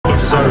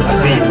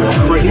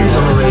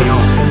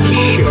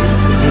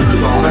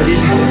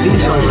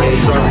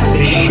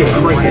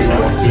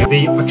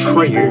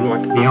betrayal,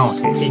 like the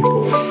artist,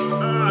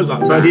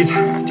 but it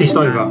just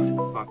over.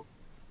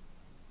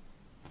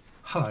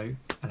 Hello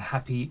and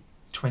happy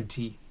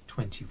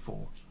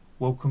 2024.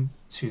 Welcome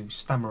to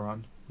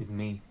Stammerun with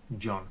me,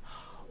 John.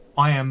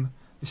 I am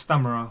the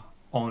Stammerer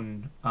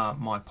on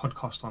my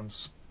podcast on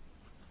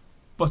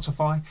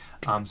Spotify,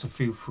 so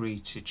feel free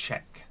to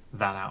check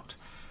that out.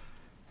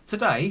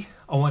 Today,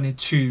 I wanted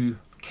to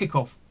kick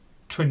off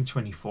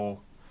 2024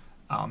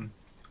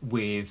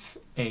 with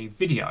a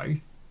video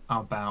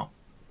about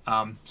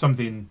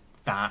something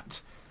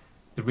that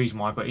the reason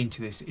why I got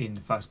into this in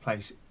the first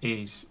place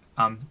is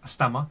a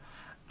stammer,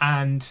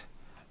 and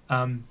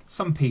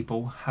some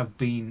people have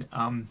been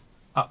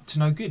up to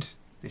no good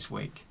this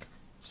week.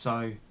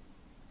 So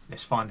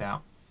let's find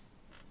out.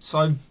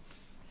 So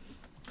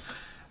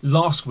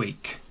last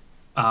week,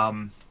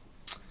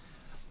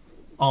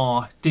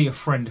 our dear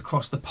friend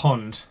across the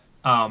pond,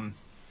 Mr.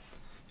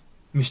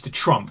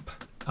 Trump,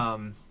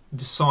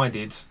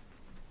 decided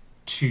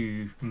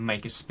to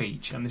make a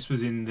speech, and this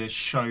was in the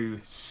show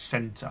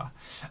Centre,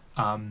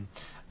 and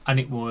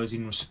it was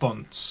in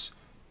response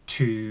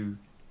to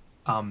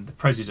the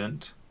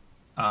president,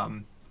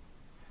 so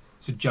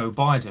Joe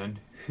Biden,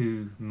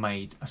 who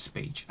made a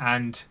speech.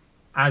 And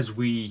as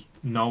we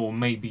know, or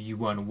maybe you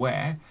weren't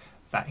aware,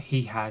 that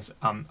he has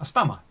a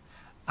stammer,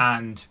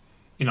 and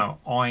you know,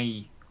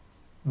 I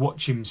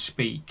watch him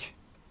speak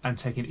and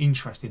take an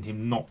interest in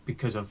him, not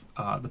because of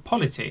the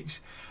politics,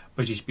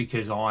 but just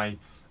because I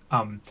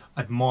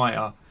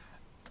admire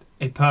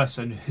a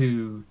person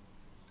who,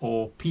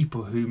 or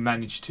people who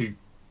manage to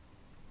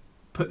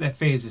put their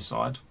fears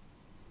aside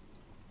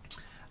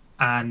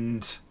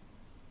and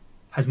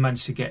has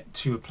managed to get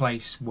to a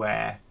place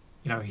where,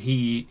 you know,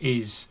 he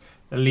is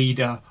the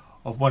leader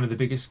of one of the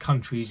biggest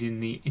countries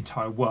in the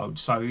entire world.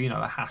 So, you know,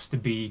 that has to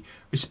be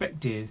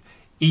respected,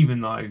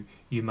 even though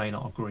you may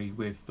not agree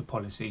with the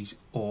policies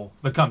or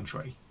the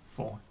country,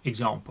 for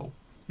example.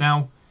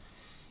 Now,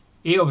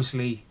 he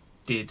obviously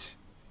did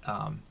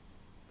a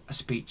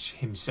speech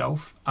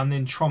himself, and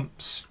then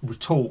Trump's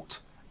retort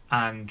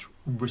and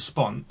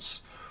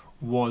response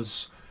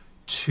was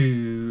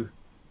to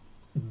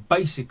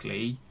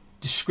basically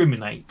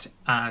discriminate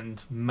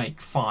and make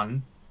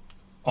fun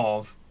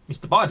of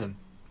Mr. Biden.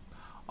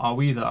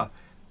 I'll either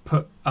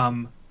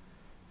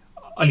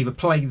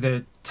play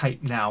the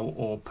tape now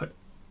or put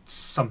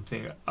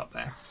something up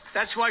there.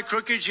 That's why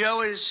Crooked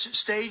Joe is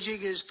staging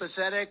his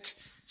pathetic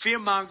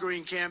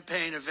fear-mongering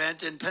campaign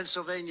event in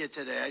Pennsylvania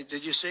today.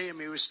 Did you see him?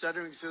 He was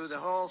stuttering through the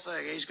whole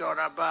thing. He's going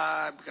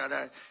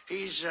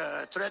he's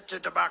a threat to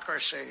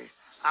democracy.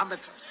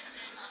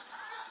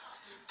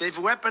 They've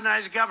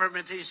weaponized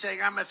government. He's saying,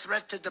 I'm a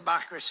threat to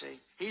democracy.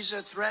 He's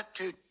a threat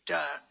to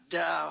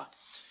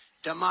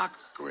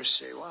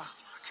democracy. Well,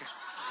 okay.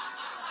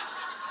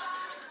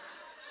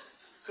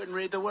 Couldn't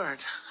read the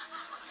word.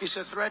 He's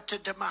a threat to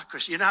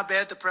democracy. You know how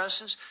bad the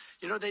press is?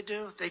 You know what they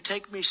do? They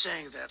take me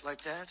saying that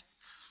like that,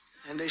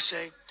 and they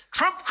say,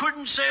 Trump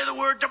couldn't say the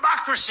word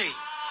democracy.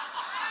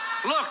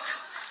 Look.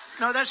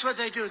 No, that's what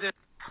they do.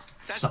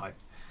 So,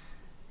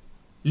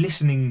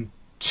 listening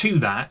to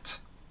that,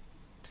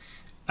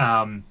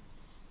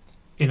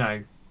 you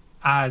know,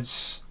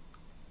 as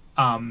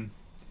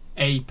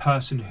a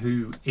person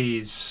who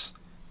is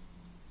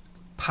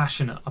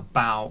passionate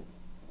about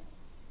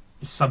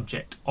the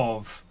subject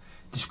of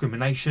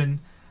discrimination,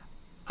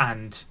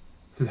 and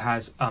who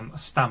has a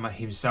stammer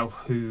himself,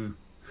 who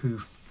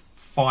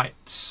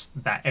fights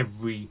that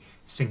every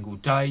single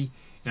day,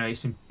 you know,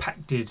 it's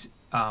impacted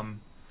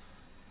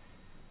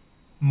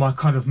my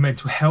kind of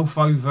mental health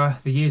over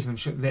the years, and I'm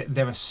sure that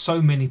there are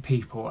so many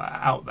people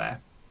out there,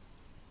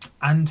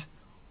 and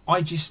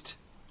I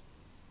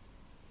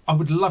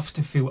would love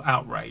to feel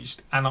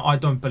outraged, and I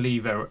don't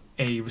believe a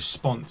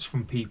response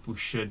from people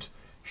should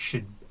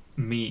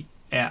meet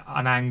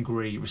an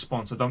angry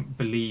response. I don't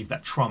believe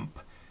that Trump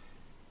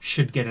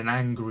should get an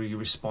angry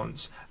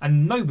response,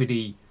 and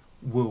nobody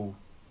will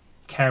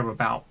care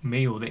about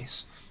me or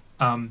this.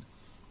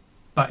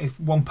 But if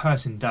one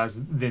person does,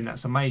 then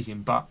that's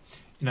amazing. But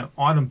you know,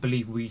 I don't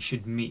believe we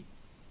should meet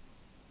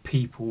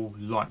people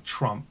like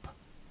Trump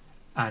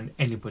and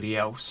anybody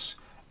else,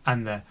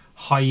 and the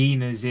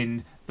hyenas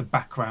in the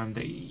background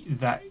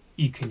that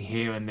you can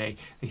hear, and they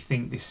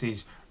think this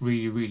is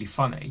really, really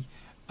funny.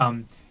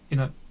 You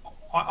know,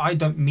 I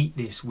don't meet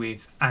this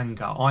with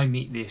anger. I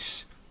meet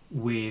this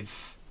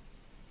with,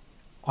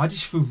 I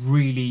just feel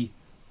really,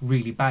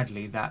 really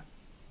badly that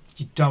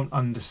you don't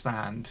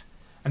understand,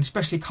 and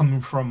especially coming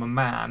from a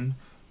man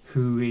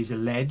who is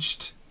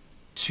alleged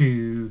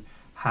to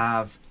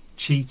have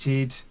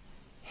cheated,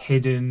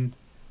 hidden,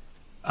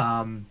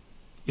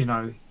 you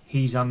know,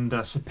 he's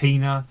under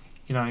subpoena,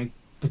 you know,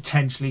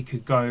 potentially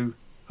could go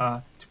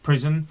to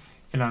prison,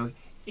 you know,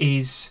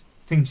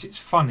 thinks it's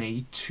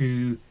funny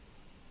to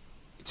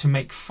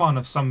make fun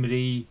of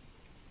somebody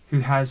who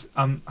has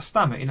a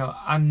stammer, you know,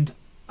 and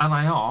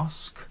I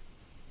ask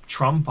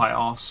Trump, I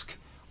ask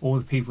all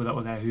the people that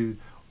were there who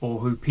or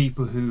who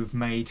people who have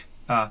made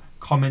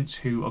comments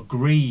who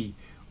agree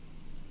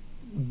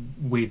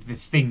with the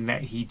thing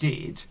that he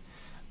did,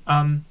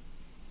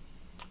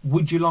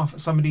 would you laugh at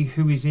somebody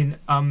who is in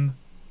a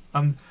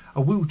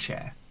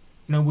wheelchair?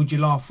 You know, would you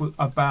laugh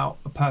about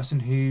a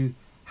person who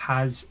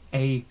has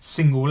a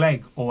single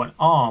leg or an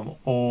arm,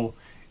 or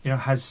you know,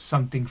 has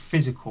something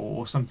physical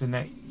or something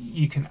that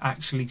you can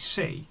actually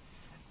see?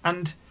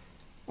 And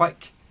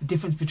like, the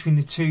difference between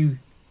the two,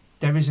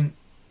 there isn't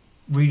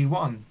really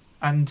one.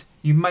 And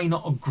you may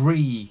not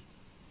agree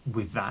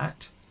with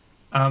that,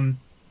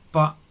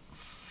 but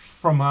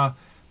from a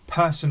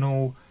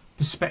personal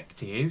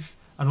perspective,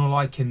 and all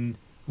I can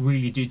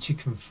really do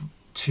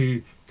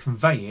to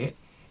convey it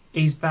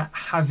is that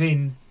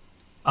having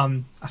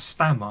a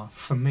stammer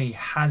for me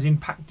has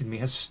impacted me,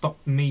 has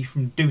stopped me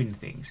from doing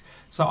things.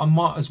 So I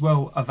might as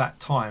well have at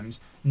times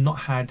not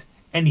had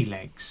any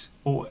legs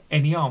or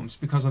any arms,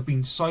 because I've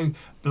been so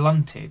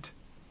blunted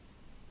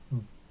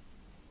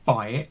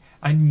by it.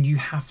 And you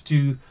have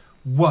to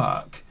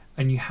work,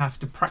 and you have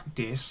to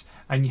practice,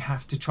 and you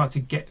have to try to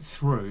get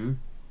through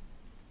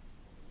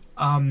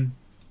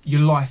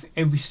your life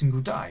every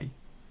single day.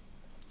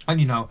 And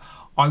you know,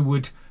 I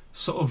would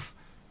sort of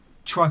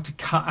try to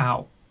cut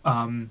out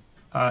the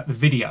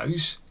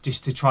videos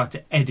just to try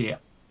to edit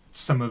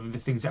some of the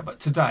things out,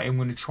 but today I'm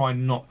going to try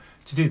not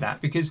to do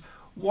that, because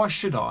why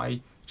should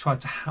I try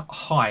to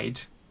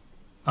hide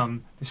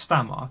the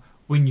stammer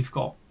when you've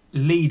got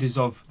leaders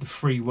of the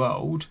free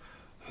world,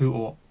 who,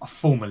 or a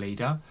former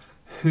leader,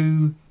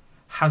 who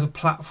has a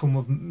platform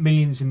of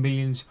millions and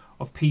millions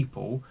of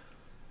people,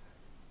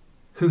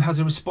 who has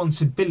a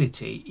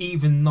responsibility,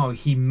 even though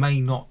he may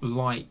not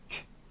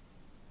like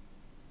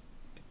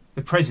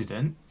the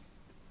president,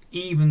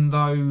 even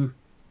though,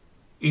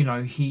 you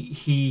know,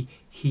 he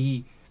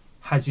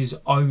has his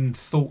own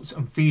thoughts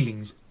and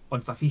feelings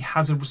on stuff. He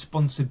has a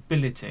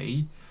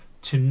responsibility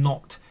to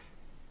not,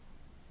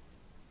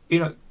 you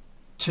know,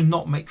 to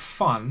not make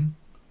fun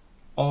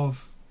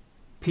of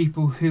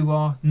people who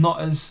are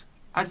not as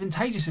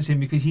advantageous as him,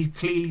 because he's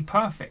clearly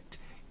perfect.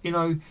 You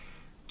know,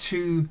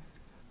 you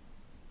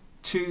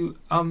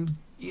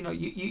know,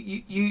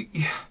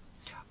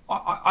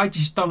 I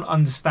just don't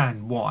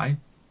understand why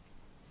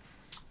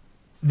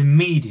the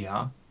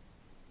media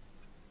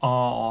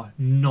are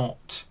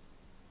not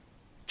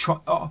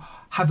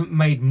haven't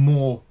made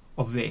more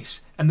of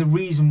this. And the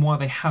reason why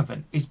they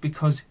haven't is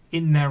because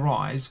in their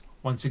eyes,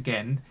 once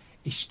again,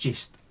 it's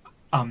just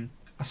a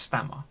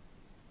stammer.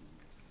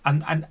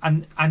 And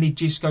it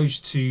just goes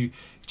to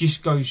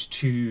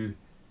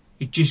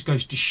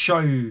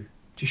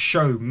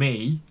show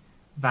me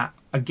that,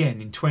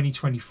 again, in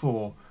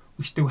 2024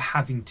 we're still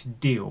having to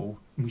deal,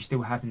 and we're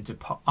still having to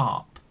put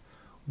up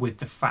with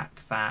the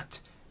fact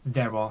that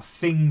there are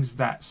things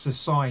that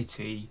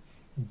society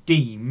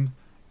deem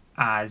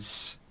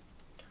as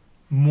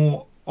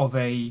more of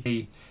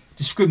a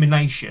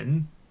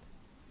discrimination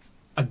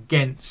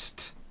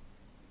against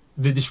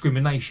the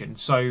discrimination.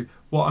 So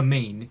what I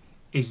mean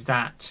is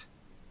that,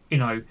 you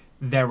know,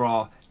 there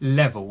are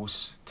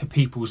levels to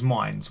people's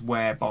minds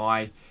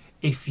whereby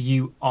if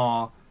you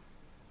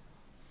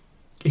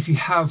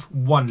have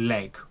one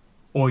leg,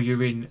 or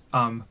you're in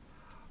a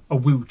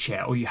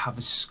wheelchair, or you have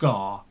a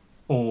scar,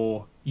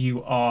 or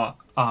you are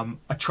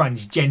a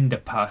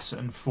transgender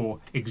person, for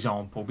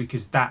example,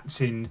 because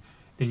that's in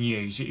the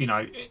news, you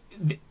know,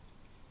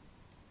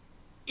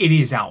 it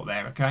is out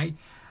there, okay?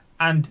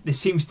 And there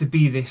seems to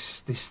be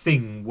this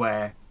thing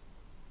where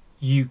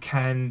you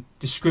can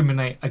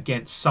discriminate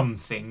against some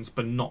things,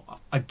 but not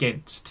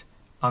against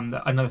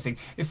another thing.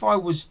 If I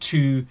was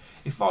to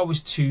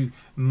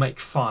make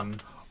fun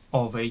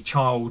of a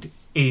child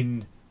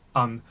in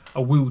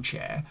a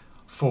wheelchair,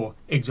 for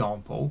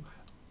example,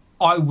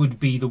 I would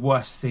be the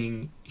worst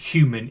thing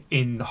human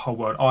in the whole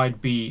world.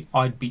 I'd be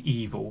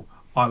evil.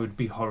 I would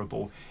be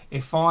horrible.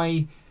 If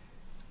I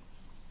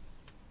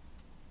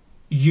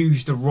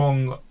use the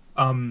wrong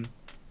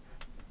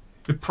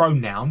the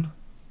pronoun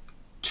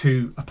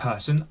to a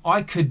person,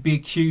 I could be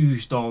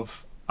accused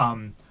of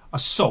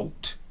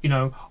assault. You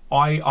know,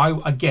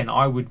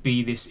 I would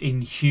be this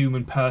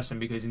inhuman person,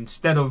 because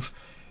instead of,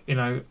 you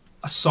know,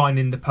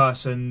 assigning the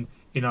person,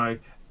 you know,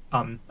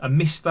 a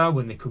mister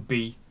when they could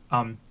be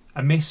a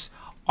miss,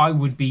 I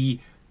would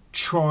be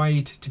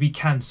tried to be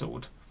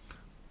cancelled.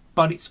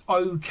 But it's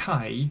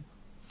okay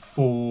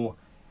for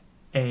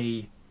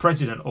a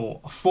president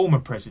or a former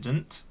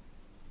president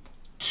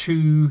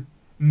to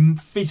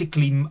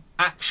physically,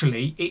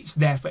 actually, it's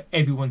there for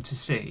everyone to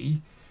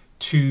see,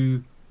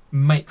 to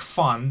make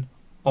fun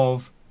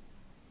of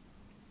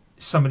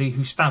somebody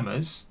who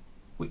stammers,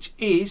 which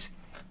is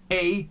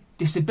a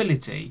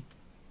disability.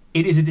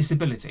 It is a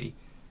disability,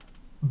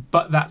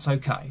 but that's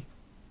okay,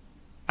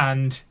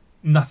 and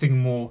nothing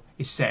more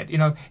is said. You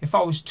know, if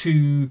I was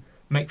to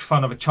make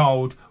fun of a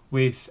child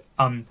with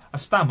a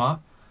stammer,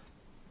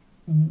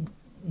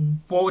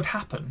 what would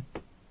happen?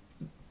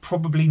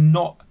 Probably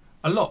not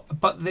a lot.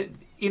 But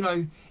you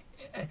know,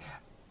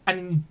 and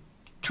in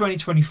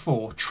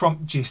 2024,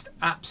 Trump just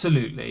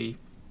absolutely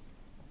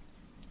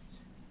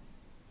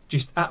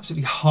just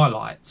absolutely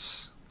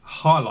highlights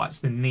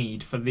the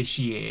need for this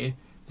year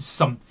for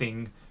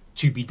something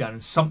to be done,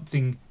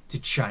 something to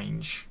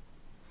change.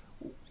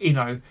 You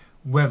know,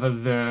 whether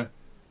the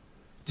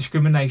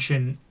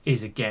discrimination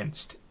is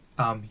against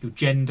your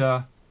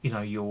gender, you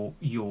know, your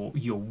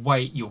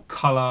weight, your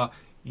colour,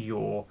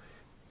 your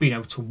being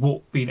able to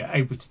walk, being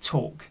able to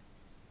talk.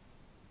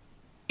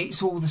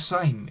 It's all the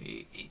same.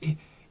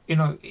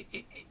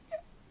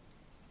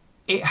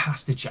 It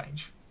has to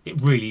change. It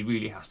really,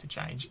 really has to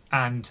change,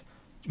 and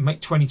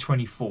make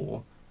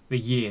 2024 the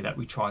year that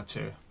we try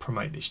to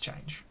promote this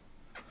change.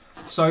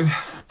 So,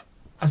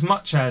 as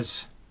much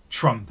as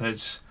Trump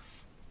has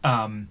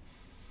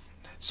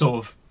sort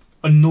of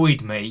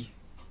annoyed me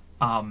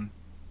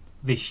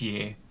this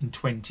year in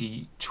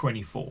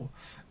 2024,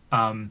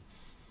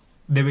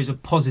 there is a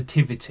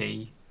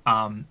positivity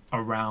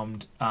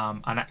around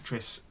an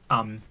actress,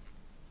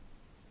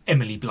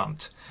 Emily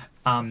Blunt,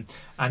 and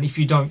if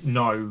you don't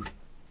know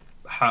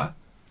her,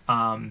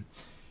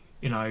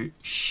 you know,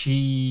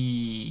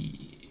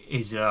 she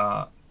is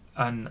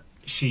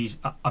she's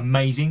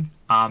amazing,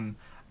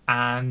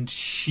 and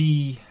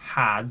she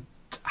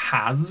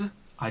has,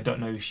 I don't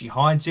know if she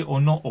hides it or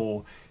not,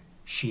 or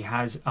she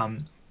has a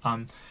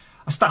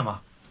stammer,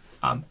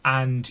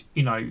 and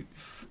you know,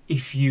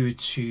 if you were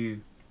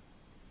to,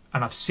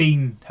 and I've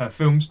seen her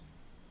films,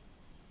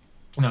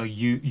 you know,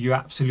 you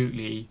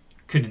absolutely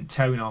couldn't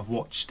tell. You know, I've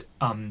watched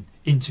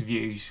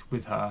interviews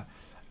with her,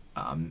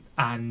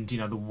 and you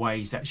know, the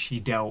ways that she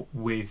dealt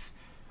with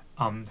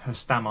her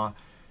stammer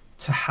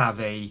to have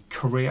a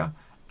career,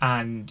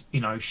 and you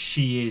know,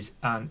 she is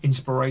an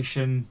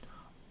inspiration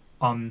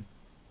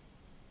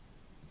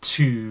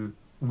to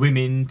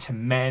women, to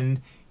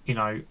men, you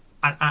know,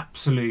 an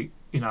absolute,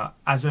 you know,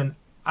 as an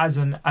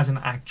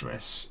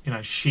actress, you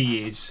know,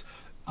 she is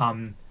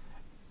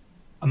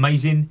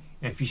amazing.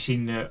 If you've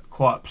seen The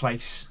Quiet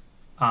Place,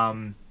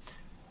 I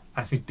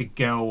think The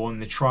Girl on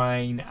the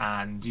Train,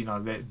 and you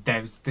know,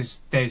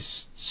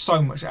 there's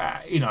so much,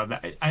 you know,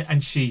 that,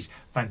 and she's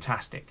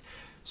fantastic.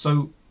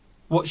 So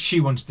what she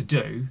wants to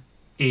do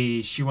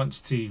is she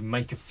wants to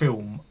make a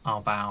film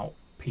about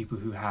people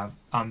who have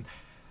a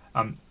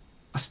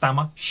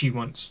stammer. She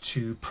wants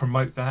to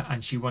promote that,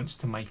 and she wants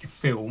to make a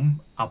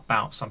film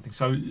about something.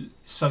 So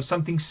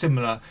something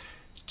similar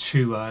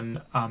to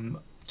an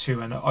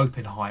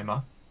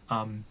Oppenheimer.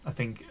 I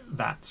think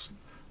that's,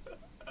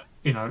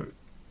 you know,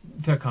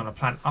 the kind of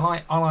plan. And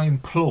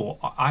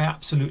I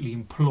absolutely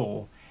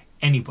implore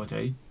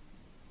anybody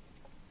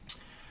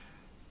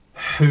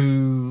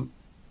who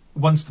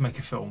wants to make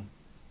a film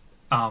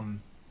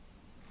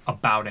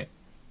about it.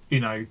 You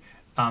know,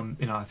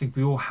 I think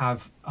we all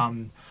have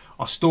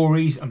our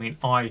stories. I mean,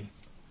 I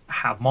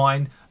have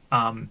mine.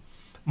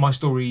 My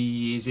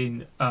story is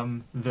in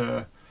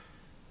the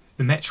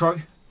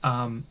Metro,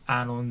 and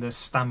on the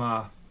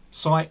Stammer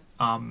site.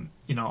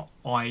 You know,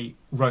 I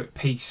wrote a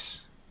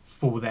piece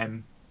for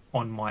them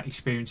on my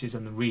experiences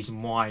and the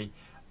reason why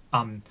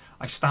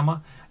I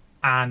stammer,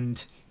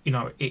 and you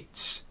know,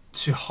 it's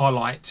to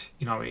highlight,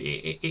 you know,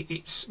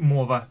 it's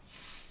more of a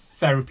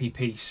therapy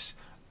piece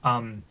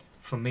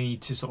for me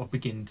to sort of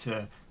begin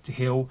to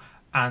heal,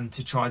 and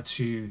to try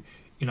to,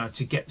 you know,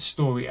 to get the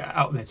story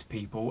out there to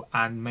people,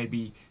 and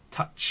maybe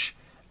touch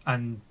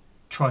and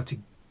try to,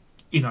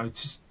 you know,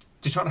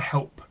 to try to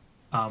help.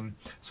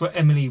 So what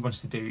Emily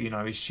wants to do, you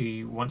know, is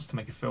she wants to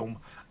make a film,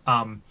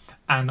 and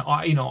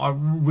I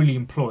really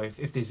implore,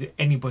 if there's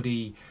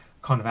anybody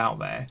kind of out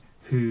there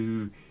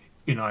who,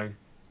 you know,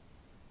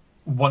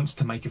 wants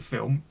to make a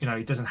film, you know,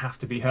 it doesn't have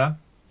to be her.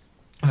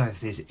 You know,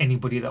 if there's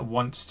anybody that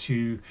wants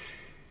to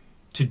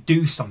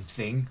do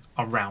something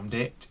around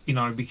it, you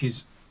know,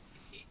 because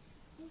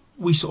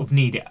we sort of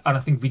need it, and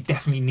I think we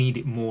definitely need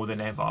it more than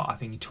ever. I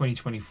think in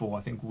 2024,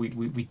 I think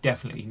we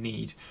definitely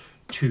need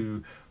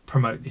to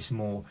promote this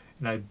more.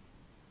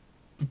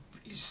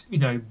 You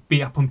know,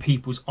 be up on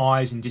people's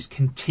eyes and just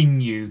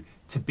continue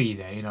to be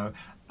there. You know,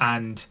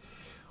 and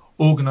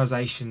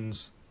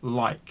organisations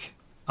like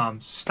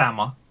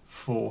Stammer,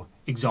 for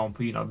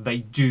example, you know, they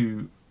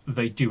do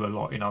a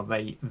lot. You know,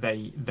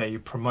 they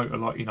promote a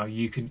lot. You know,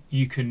 you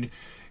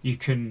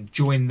can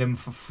join them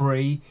for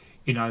free.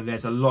 You know,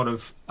 there's a lot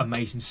of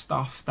amazing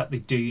stuff that they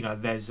do. You know,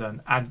 there's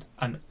an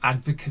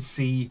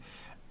advocacy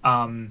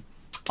arm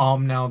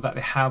now that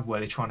they have, where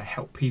they're trying to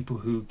help people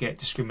who get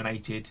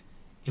discriminated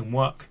in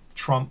work.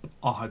 Trump,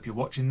 I hope you're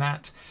watching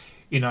that.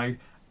 You know,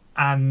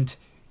 and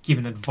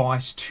giving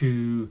advice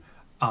to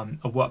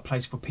a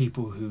workplace for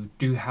people who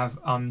do have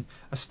a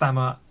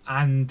stammer,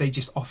 and they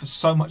just offer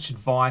so much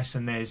advice,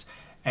 and there's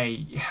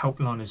a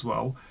helpline as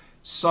well.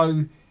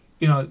 So,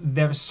 you know,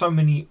 there are so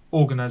many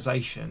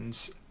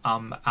organisations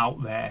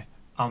out there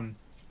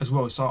as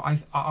well. So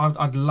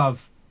I'd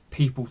love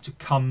people to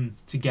come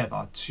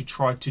together to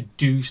try to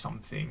do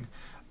something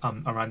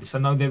around this. I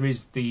know there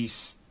is the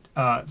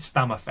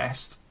Stammer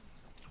Fest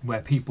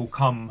where people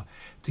come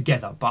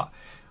together, but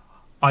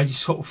I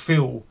just sort of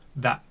feel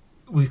that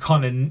we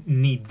kind of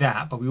need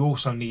that, but we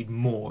also need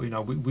more. You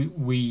know,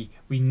 we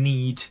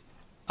need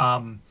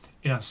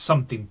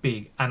something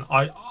big, and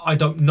I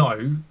don't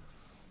know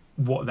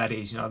what that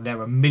is.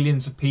 There are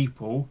millions of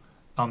people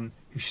who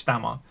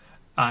stammer,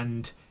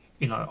 and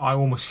I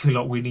almost feel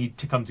like we need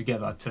to come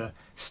together to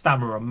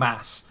stammer en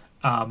masse,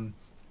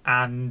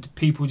 and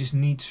people just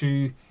need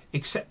to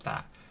accept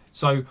that.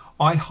 So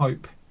I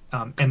hope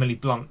Emily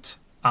Blunt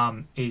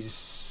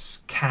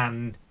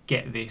can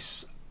get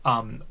this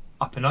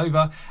up and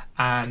over,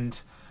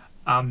 and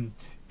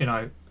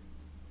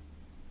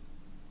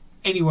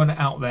anyone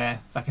out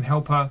there that can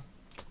help her,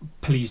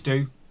 please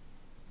do.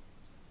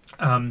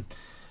 And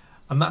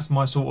that's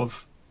my sort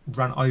of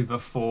run over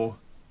for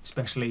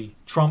especially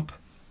Trump.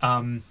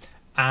 And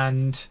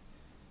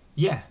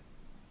yeah,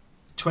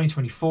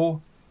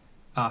 2024.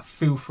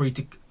 Feel free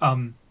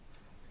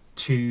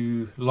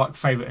to like,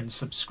 favourite, and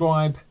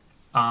subscribe.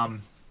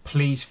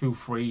 Please feel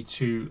free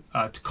to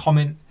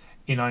comment.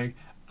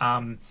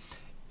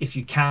 If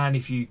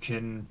you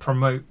can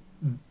promote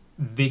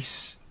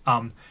this.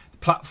 The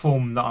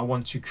platform that I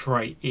want to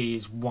create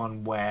is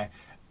one where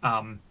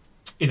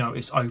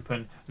it's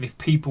open, and if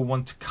people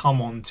want to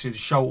come on to the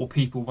show, or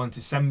people want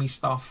to send me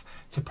stuff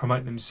to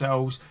promote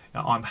themselves,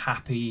 I'm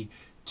happy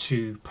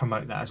to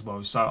promote that as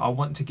well. So I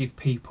want to give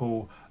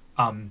people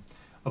a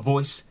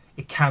voice.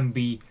 It can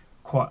be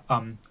quite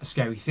a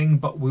scary thing,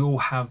 but we all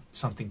have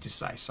something to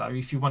say. So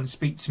if you want to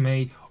speak to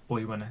me, or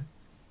you want to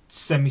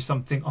send me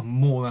something, I'm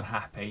more than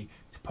happy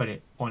to put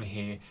it on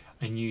here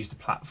and use the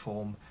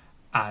platform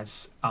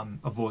as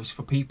a voice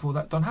for people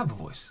that don't have a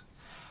voice.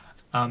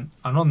 And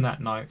on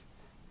that note,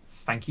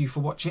 thank you for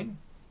watching,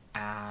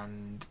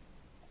 and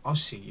I'll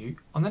see you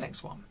on the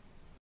next one.